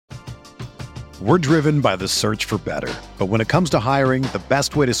We're driven by the search for better. But when it comes to hiring, the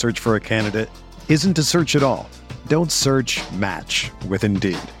best way to search for a candidate isn't to search at all. Don't search, match with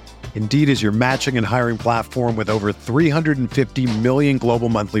Indeed. Indeed is your matching and hiring platform with over 350 million global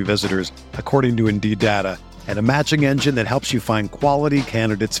monthly visitors, according to Indeed data, and a matching engine that helps you find quality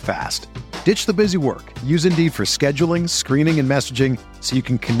candidates fast. Ditch the busy work. Use Indeed for scheduling, screening, and messaging so you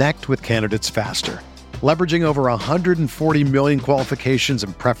can connect with candidates faster. Leveraging over 140 million qualifications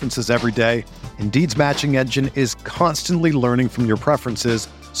and preferences every day, Indeed's matching engine is constantly learning from your preferences,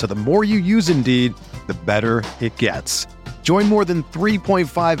 so the more you use Indeed, the better it gets. Join more than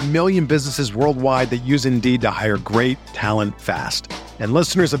 3.5 million businesses worldwide that use Indeed to hire great talent fast. And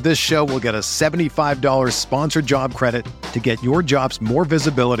listeners of this show will get a $75 sponsored job credit to get your jobs more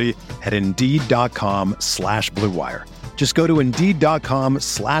visibility at Indeed.com/Blue Wire. Just go to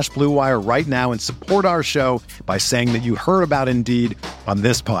Indeed.com/Blue Wire right now and support our show by saying that you heard about Indeed on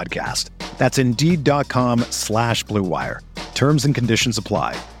this podcast. That's Indeed.com/Blue Wire. Terms and conditions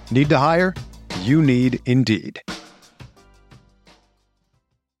apply. Need to hire? You need Indeed.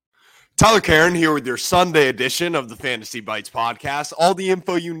 Tyler Karen here with your Sunday edition of the Fantasy Bites podcast. All the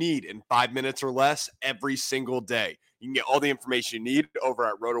info you need in 5 minutes or less every single day. You can get all the information you need over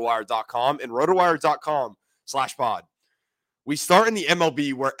at rotowire.com and rotowire.com/pod. We start in the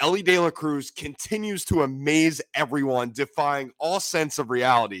MLB where Elly De La Cruz continues to amaze everyone, defying all sense of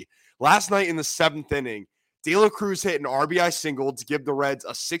reality. Last night in the 7th inning, De La Cruz hit an RBI single to give the Reds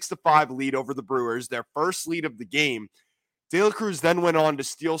a 6-5 lead over the Brewers, their first lead of the game. De La Cruz then went on to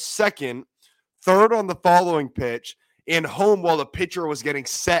steal second, third on the following pitch, and home while the pitcher was getting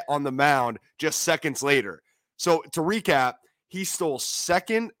set on the mound just seconds later. So to recap, he stole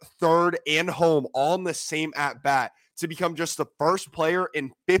second, third, and home all in the same at-bat to become just the first player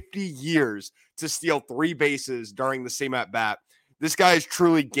in 50 years to steal 3 bases during the same at-bat. This guy is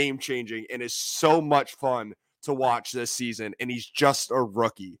truly game-changing and is so much fun to watch this season, and he's just a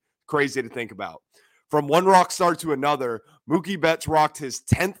rookie. Crazy to think about. From one rock star to another, Mookie Betts rocked his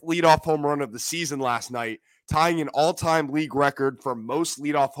 10th leadoff home run of the season last night, tying an all-time league record for most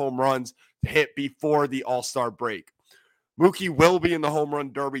leadoff home runs hit before the All-Star break. Mookie will be in the Home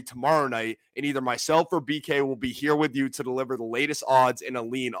Run Derby tomorrow night, and either myself or BK will be here with you to deliver the latest odds and a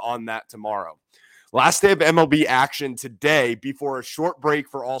lean on that tomorrow. Last day of MLB action today before a short break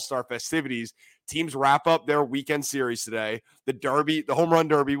for All-Star festivities. Teams wrap up their weekend series today. The Home Run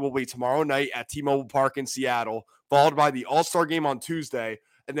Derby will be tomorrow night at T-Mobile Park in Seattle, followed by the All-Star Game on Tuesday,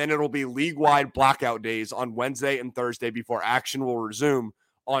 and then it'll be league-wide blackout days on Wednesday and Thursday before action will resume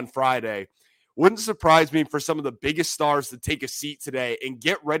on Friday. Wouldn't surprise me for some of the biggest stars to take a seat today and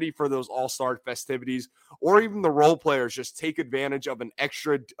get ready for those All-Star festivities, or even the role players just take advantage of an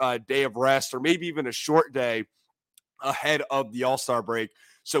extra day of rest or maybe even a short day ahead of the All-Star break.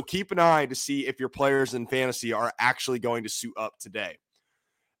 So keep an eye to see if your players in fantasy are actually going to suit up today.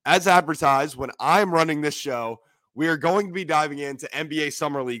 As advertised, when I'm running this show, we are going to be diving into NBA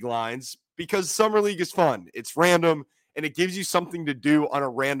Summer League lines because Summer League is fun. It's random, and it gives you something to do on a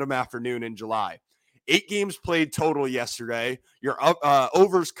random afternoon in July. 8 games played total yesterday. Your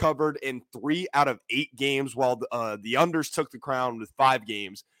overs covered in 3 out of 8 games, while the unders took the crown with 5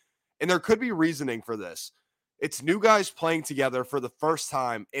 games. And there could be reasoning for this. It's new guys playing together for the first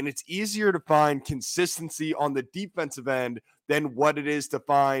time, and it's easier to find consistency on the defensive end than what it is to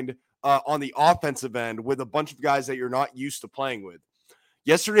find on the offensive end with a bunch of guys that you're not used to playing with.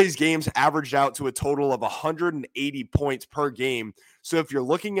 Yesterday's games averaged out to a total of 180 points per game. So if you're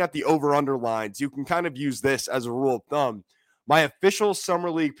looking at the over-under lines, you can kind of use this as a rule of thumb. My official Summer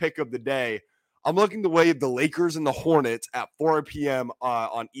League pick of the day, I'm looking to wave the Lakers and the Hornets at 4 p.m.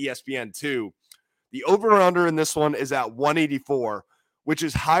 On ESPN2. The over-under in this one is at 184, which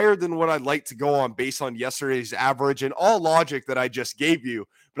is higher than what I'd like to go on based on yesterday's average and all logic that I just gave you.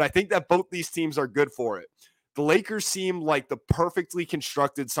 But I think that both these teams are good for it. The Lakers seem like the perfectly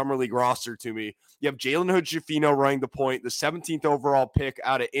constructed Summer League roster to me. You have Jalen Hood-Schifino running the point, the 17th overall pick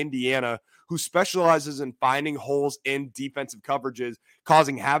out of Indiana, who specializes in finding holes in defensive coverages,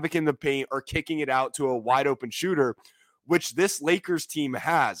 causing havoc in the paint, or kicking it out to a wide-open shooter, which this Lakers team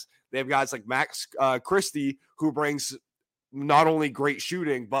has. They have guys like Max Christie, who brings not only great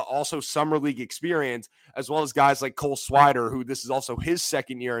shooting, but also Summer League experience, as well as guys like Cole Swider, who this is also his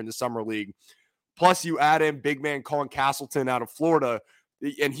second year in the Summer League. Plus, you add in big man Colin Castleton out of Florida,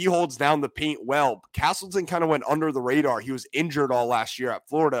 and he holds down the paint well. Castleton kind of went under the radar. He was injured all last year at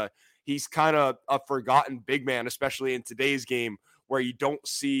Florida. He's kind of a forgotten big man, especially in today's game, where you don't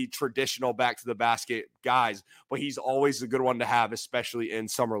see traditional back-to-the-basket guys, but he's always a good one to have, especially in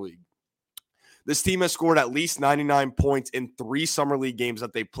Summer League. This team has scored at least 99 points in 3 Summer League games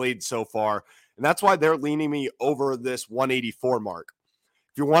that they played so far, And that's why they're leaning me over this 184 mark.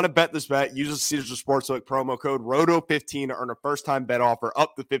 If you want to bet this bet, use the Caesars Sportsbook promo code ROTO15 to earn a first-time bet offer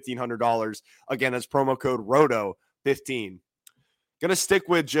up to $1,500. Again, that's promo code ROTO15. Going to stick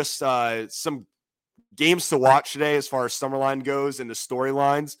with just some games to watch today as far as Summerline goes and the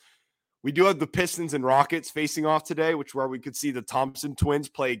storylines. We do have the Pistons and Rockets facing off today, where we could see the Thompson twins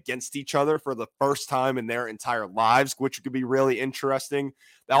play against each other for the first time in their entire lives, which could be really interesting.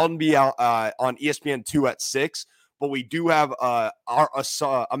 That will be out on ESPN2 at 6. But we do have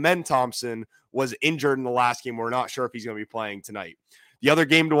Amen Thompson was injured in the last game. We're not sure if he's going to be playing tonight. The other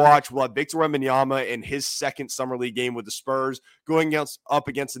game to watch, we'll have Victor Wembanyama in his second Summer League game with the Spurs going up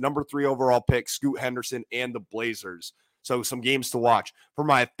against the number 3 overall pick, Scoot Henderson, and the Blazers. So some games to watch. For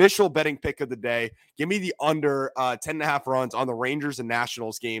my official betting pick of the day, give me the under 10.5 runs on the Rangers and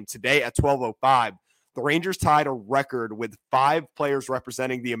Nationals game today at 12:05. The Rangers tied a record with 5 players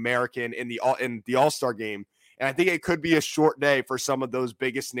representing the American in the All-Star game. And I think it could be a short day for some of those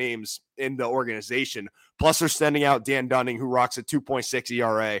biggest names in the organization. Plus, they're sending out Dan Dunning, who rocks a 2.6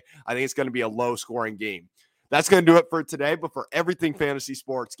 ERA. I think it's going to be a low-scoring game. That's going to do it for today. But for everything fantasy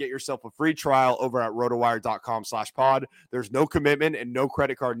sports, get yourself a free trial over at rotowire.com/pod. There's no commitment and no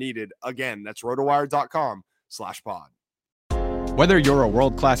credit card needed. Again, that's rotowire.com/pod. Whether you're a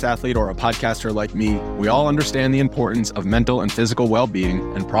world-class athlete or a podcaster like me, we all understand the importance of mental and physical well-being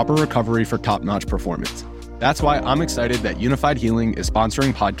and proper recovery for top-notch performance. That's why I'm excited that Unified Healing is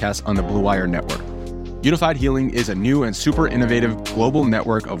sponsoring podcasts on the Blue Wire Network. Unified Healing is a new and super innovative global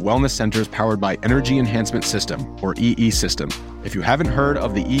network of wellness centers powered by Energy Enhancement System, or EE System. If you haven't heard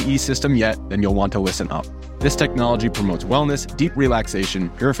of the EE System yet, then you'll want to listen up. This technology promotes wellness, deep relaxation,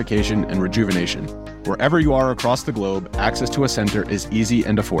 purification, and rejuvenation. Wherever you are across the globe, access to a center is easy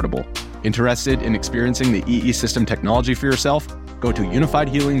and affordable. Interested in experiencing the EE System technology for yourself? Go to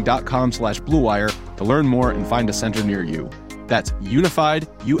unifiedhealing.com/bluewire to learn more and find a center near you. That's unified,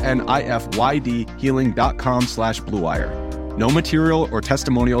 UNIFYD, healing.com/bluewire. No material or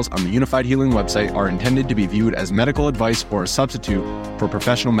testimonials on the Unified Healing website are intended to be viewed as medical advice or a substitute for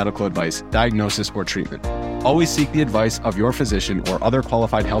professional medical advice, diagnosis, or treatment. Always seek the advice of your physician or other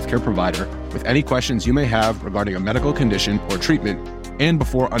qualified healthcare provider with any questions you may have regarding a medical condition or treatment and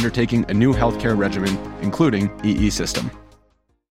before undertaking a new healthcare regimen, including EE System.